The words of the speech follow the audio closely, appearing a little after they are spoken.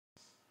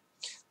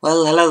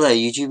Well, hello there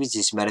YouTube, it's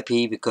this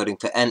P recording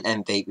for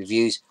NM Vape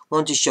Reviews. I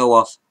want to show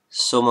off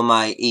some of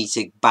my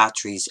e-cig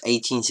batteries,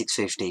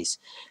 18650s.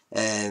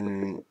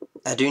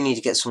 I do need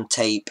to get some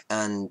tape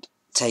and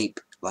tape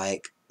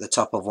like the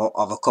top of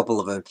a couple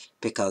of them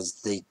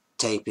because the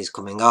tape is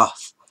coming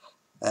off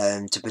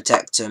to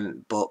protect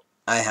them, but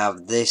I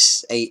have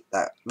this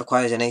that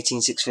requires an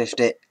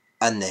 18650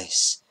 and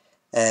this.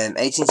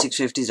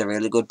 18650s are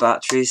really good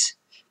batteries,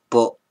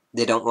 but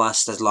they don't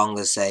last as long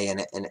as say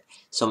in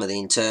some of the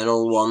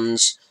internal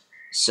ones.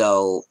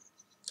 So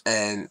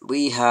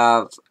we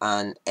have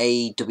an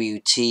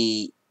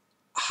AWT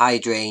high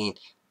drain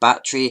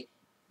battery.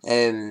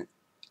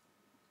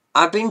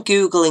 I've been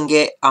googling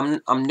it.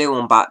 I'm new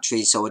on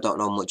batteries, so I don't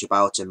know much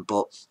about them,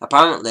 but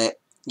apparently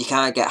you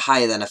can't get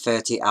higher than a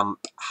 30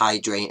 amp high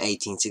drain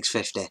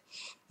 18650.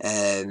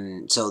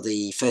 So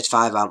the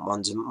 35 amp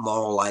ones are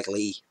more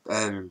likely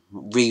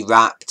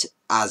re-wrapped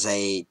as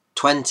a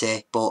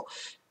 20, but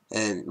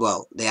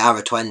well, they are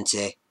a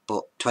 20,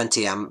 but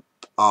 20 amp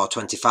or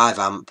 25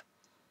 amp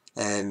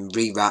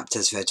re-wrapped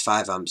as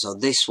 35 amp. So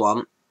this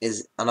one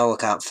is, I know I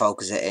can't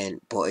focus it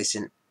in, but it's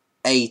an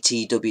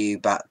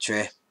ATW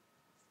battery,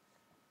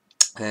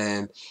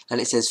 and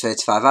it says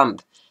 35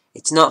 amp.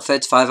 It's not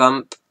 35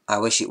 amp. I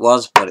wish it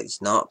was, but it's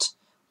not.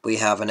 We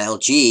have an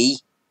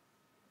LG.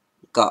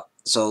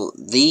 So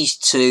these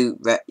two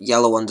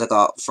yellow ones I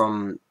got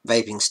from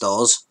vaping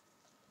stores,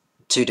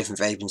 two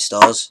different vaping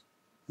stores.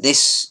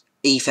 This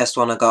eFest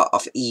one I got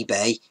off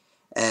eBay,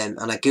 and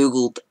I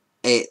googled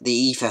it,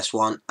 the eFest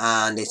one,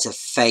 and it's a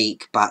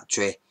fake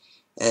battery.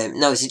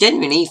 No, it's a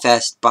genuine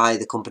eFest by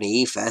the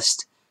company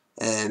eFest.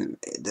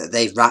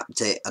 They've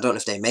wrapped it. I don't know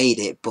if they made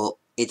it, but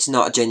it's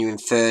not a genuine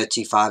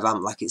 35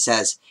 amp like it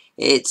says.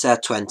 It's a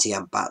 20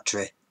 amp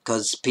battery,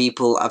 because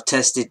people have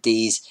tested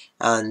these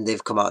and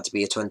they've come out to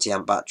be a 20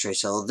 amp battery.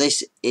 So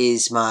this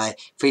is my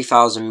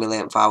 3000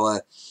 milliamp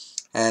hour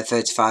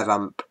 35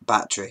 amp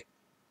battery.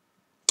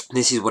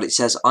 This is what it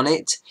says on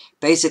it.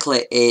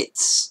 Basically,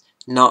 it's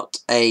not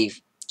a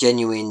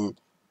genuine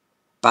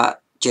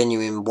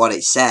what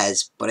it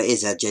says, but it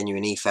is a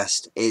genuine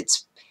eFest.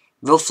 It's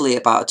roughly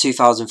about a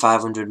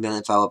 2500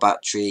 milliamp hour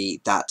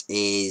battery that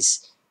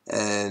is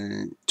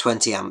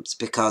 20 amps,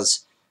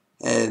 because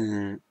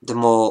the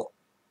more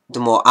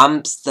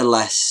amps, the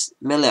less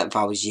milliamp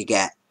hours you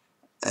get.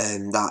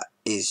 That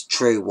is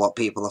true, what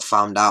people have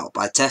found out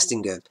by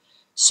testing them.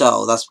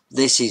 So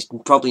this is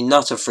probably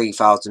not a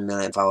 3000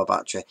 milliamp hour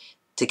battery.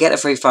 To get a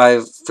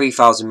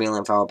 3000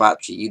 milliamp hour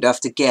battery, you'd have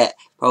to get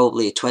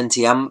probably a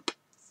 20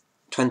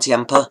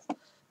 ampere.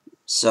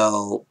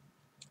 So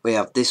we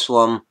have this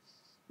one,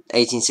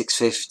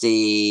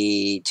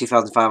 18650,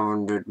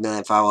 2500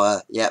 milliamp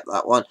hour. Yep,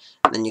 that one.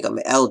 And then you got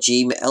my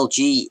LG. My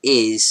LG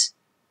is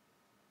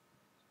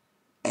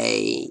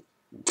a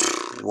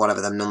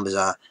whatever them numbers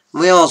are.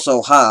 And we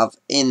also have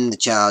in the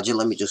charger.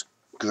 Let me just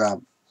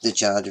grab the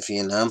charger for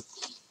you now.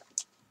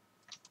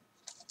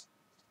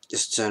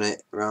 Just turn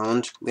it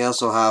around. We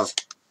also have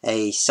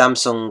a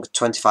Samsung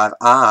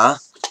 25R,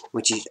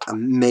 which is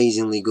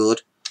amazingly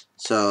good.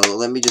 So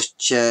let me just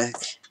check.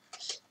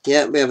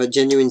 Yeah, we have a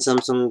genuine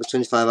Samsung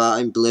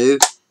 25R in blue.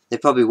 They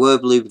probably were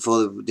blue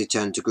before they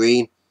turned to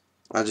green.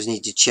 I just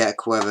need to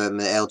check whether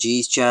my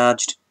LG is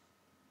charged.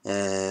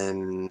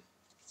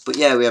 But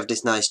yeah, we have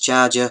this nice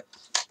charger.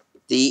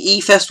 The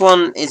eFest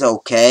one is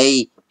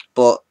okay,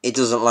 but it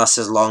doesn't last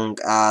as long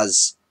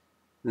as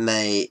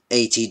my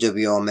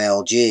ATW or my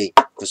LG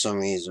for some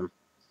reason.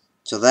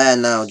 So there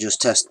now,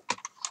 just test.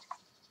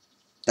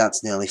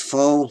 That's nearly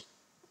full.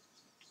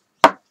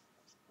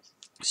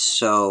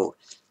 So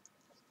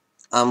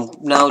I'm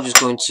now just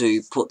going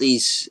to put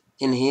these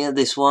in here.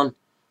 This one,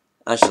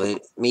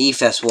 actually, my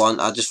eFest one,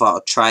 I just thought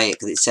I'd try it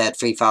because it said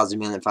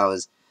 3000 milliamp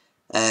hours.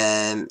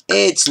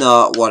 It's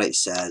not what it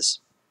says.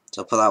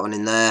 So I'll put that one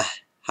in there.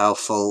 How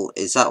full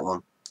is that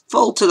one?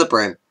 Full to the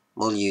brim.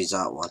 We'll use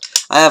that one.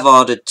 I have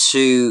ordered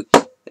two,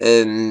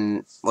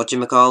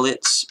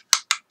 whatchamacallits?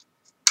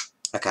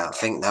 I can't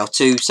think now.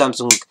 Two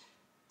Samsung,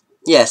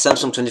 yeah,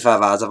 Samsung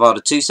 25Rs. I've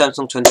ordered two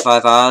Samsung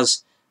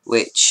 25Rs,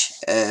 which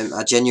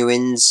are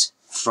genuines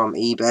from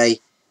eBay.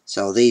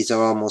 So these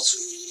are almost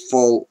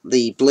full.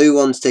 The blue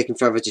one's taking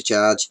forever to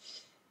charge.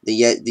 The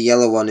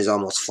yellow one is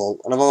almost full.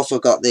 And I've also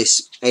got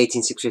this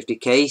 18650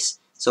 case.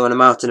 So when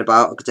I'm out and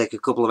about, I could take a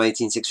couple of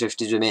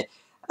 18650s with me.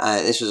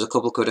 This was a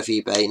couple quid off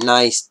eBay.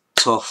 Nice,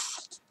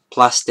 tough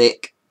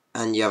plastic,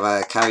 and you have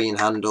a carrying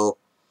handle.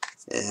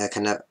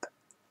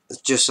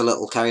 Just a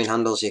little carrying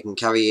handle, so you can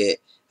carry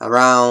it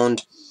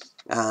around.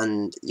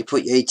 And you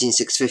put your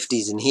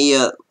 18650s in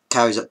here.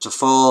 Carries up to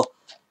 4,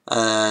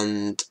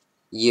 and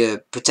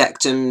you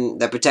protect them.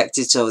 They're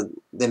protected, so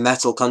the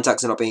metal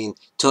contacts are not being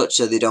touched,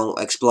 so they don't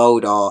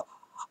explode or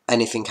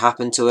anything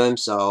happen to them.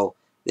 So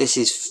this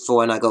is for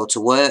when I go to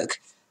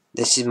work.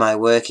 This is my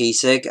work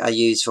e-cig I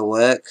use for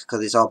work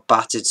because it's all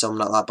battered, so I'm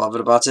not that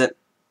bothered about it.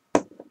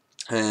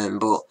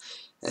 But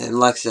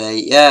like I say,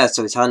 yeah,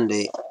 so it's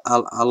handy.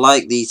 I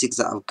like the e-cigs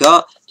that I've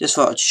got. Just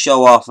thought I'd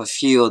show off a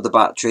few of the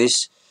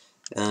batteries.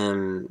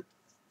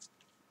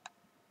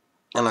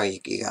 I know you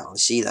can't really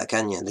see that,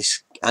 can you?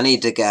 I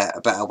need to get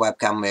a better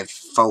webcam with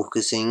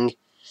focusing.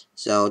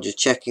 So just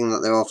checking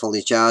that they're all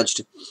fully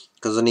charged,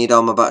 because I need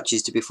all my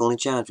batteries to be fully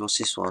charged. What's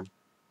this one?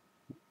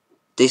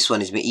 This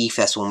one is my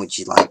EFS one, which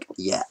is like,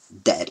 yeah,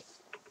 dead.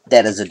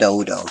 Dead as a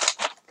dodo.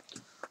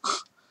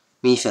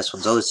 My EFS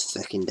one's always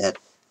fucking dead.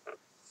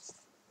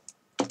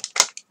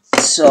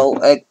 So,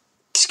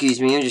 excuse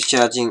me, I'm just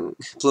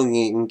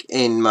plugging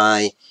in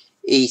my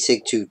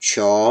e-cig to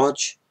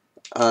charge.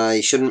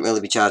 I shouldn't really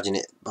be charging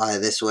it by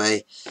this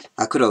way.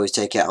 I could always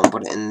take it out and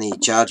put it in the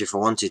charger if I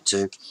wanted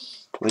to,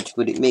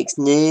 but it makes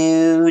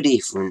no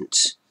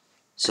difference.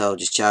 So I'll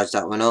just charge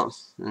that one up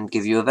and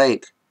give you a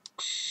vape.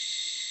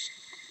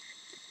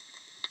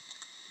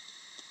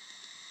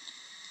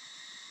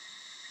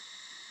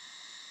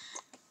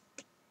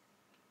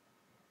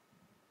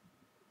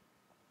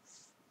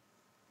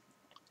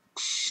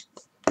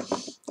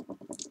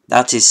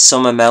 That is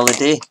Summer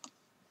Melody,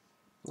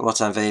 what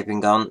I'm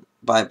vaping on,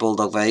 by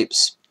Bulldog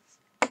Vapes.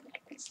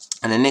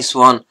 And in this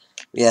one,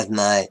 we have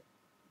my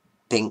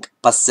Pink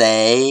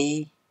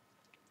Pussy.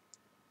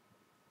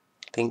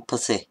 Pink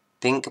Pussy.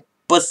 Pink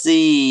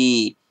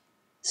Pussy!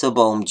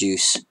 Sub-ohm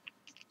juice.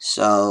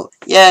 So,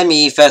 yeah,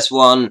 my first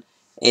one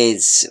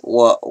is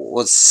what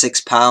was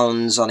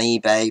 £6 on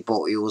eBay,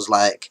 but it was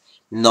like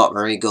not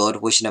very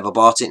good. Wish I never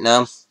bought it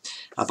now.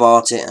 I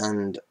bought it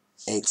and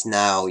it's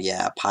now,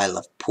 yeah, a pile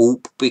of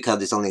poop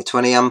because it's only a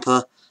 20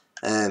 ampere,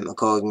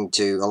 according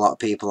to a lot of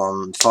people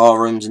on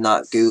forums and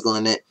that,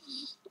 googling it.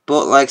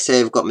 But like I say,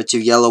 I've got my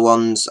two yellow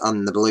ones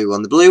and the blue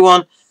one. The blue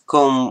one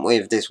come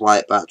with this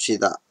white battery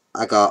that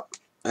I got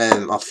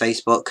off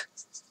Facebook.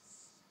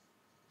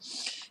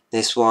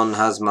 This one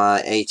has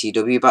my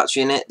ATW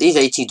battery in it. These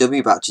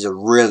ATW batteries are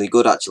really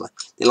good actually.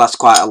 They last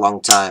quite a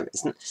long time.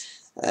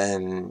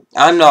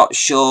 I'm not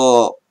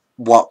sure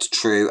what's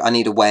true. I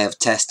need a way of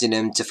testing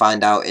them to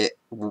find out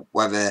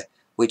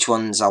which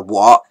ones are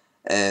what.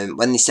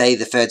 When they say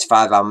the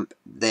 35 amp,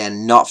 they're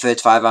not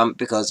 35 amp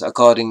because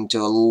according to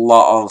a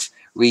lot of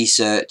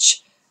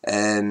research,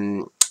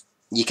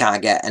 you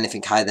can't get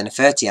anything higher than a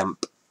 30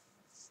 amp.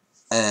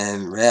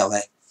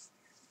 Really.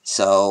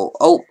 So,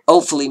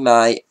 hopefully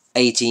my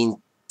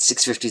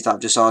 18650s that I've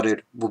just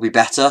ordered will be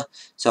better.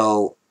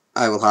 So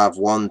I will have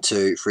 1,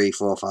 2, 3,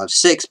 4, 5,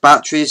 6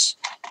 batteries,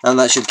 and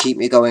that should keep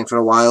me going for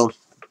a while.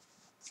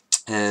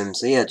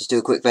 So yeah, just do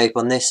a quick vape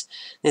on this.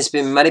 This has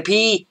been Matty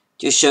P,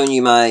 just showing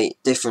you my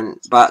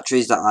different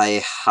batteries that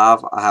I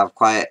have. I have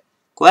quite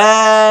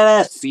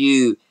a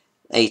few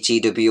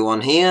ATW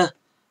on here.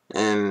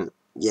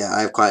 Yeah,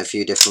 I have quite a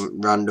few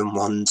different random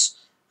ones.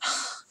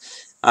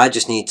 I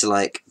just need to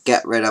like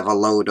get rid of a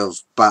load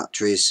of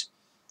batteries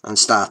and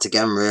start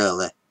again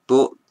really.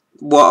 But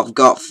what I've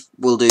got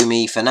will do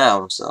me for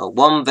now. So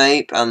one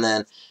vape, and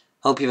then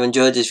hope you've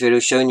enjoyed this video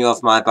showing you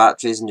off my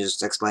batteries and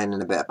just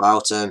explaining a bit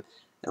about them.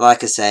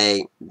 Like I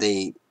say,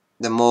 the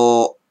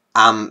more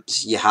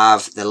amps you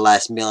have, the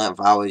less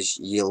milliamp hours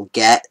you'll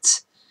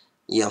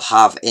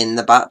have in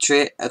the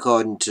battery,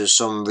 according to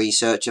some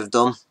research I've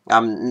done.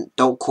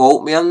 Don't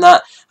quote me on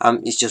that.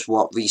 It's just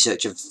what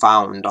research I've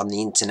found on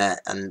the internet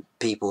and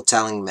people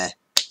telling me.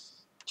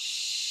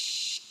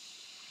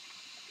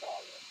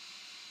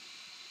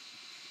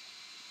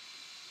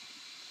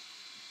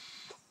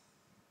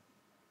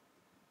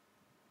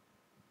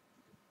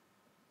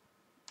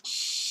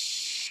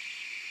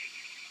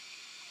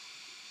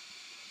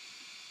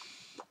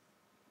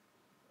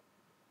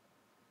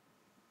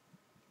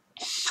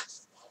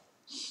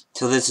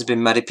 So this has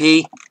been Matty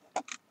P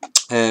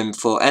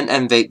for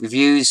NM Vape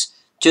Reviews.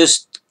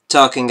 Just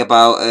talking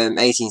about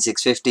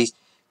 18650s.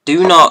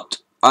 Do not,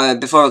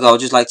 before I go, I'd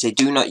just like to say,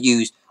 do not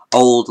use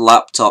old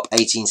laptop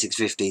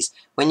 18650s.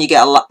 When you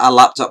get a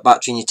laptop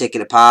battery and you take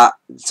it apart,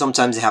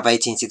 sometimes they have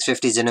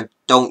 18650s in them.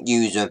 Don't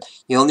use them.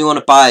 You only want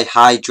to buy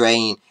high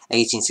drain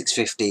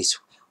 18650s.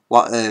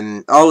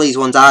 All these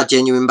ones are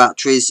genuine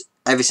batteries.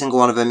 Every single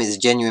one of them is a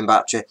genuine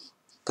battery,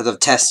 because I've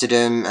tested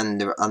them and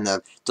they've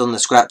done the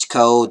scratch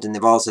code and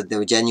they've all said they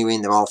were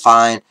genuine. They're all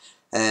fine.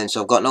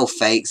 So I've got no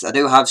fakes. I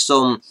do have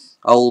some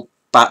old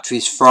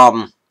batteries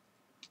from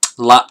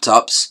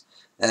laptops,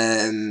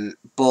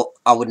 but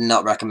I would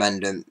not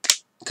recommend them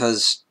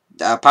because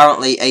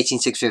apparently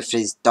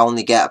 18650s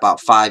only get about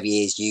 5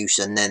 years use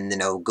and then they're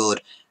no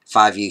good.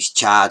 5 years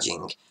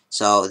charging.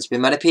 So it's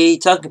been Matty P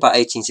talking about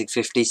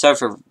 18650. Sorry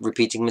for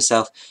repeating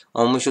myself,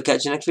 and we shall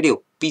catch you next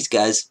video. Peace,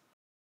 guys.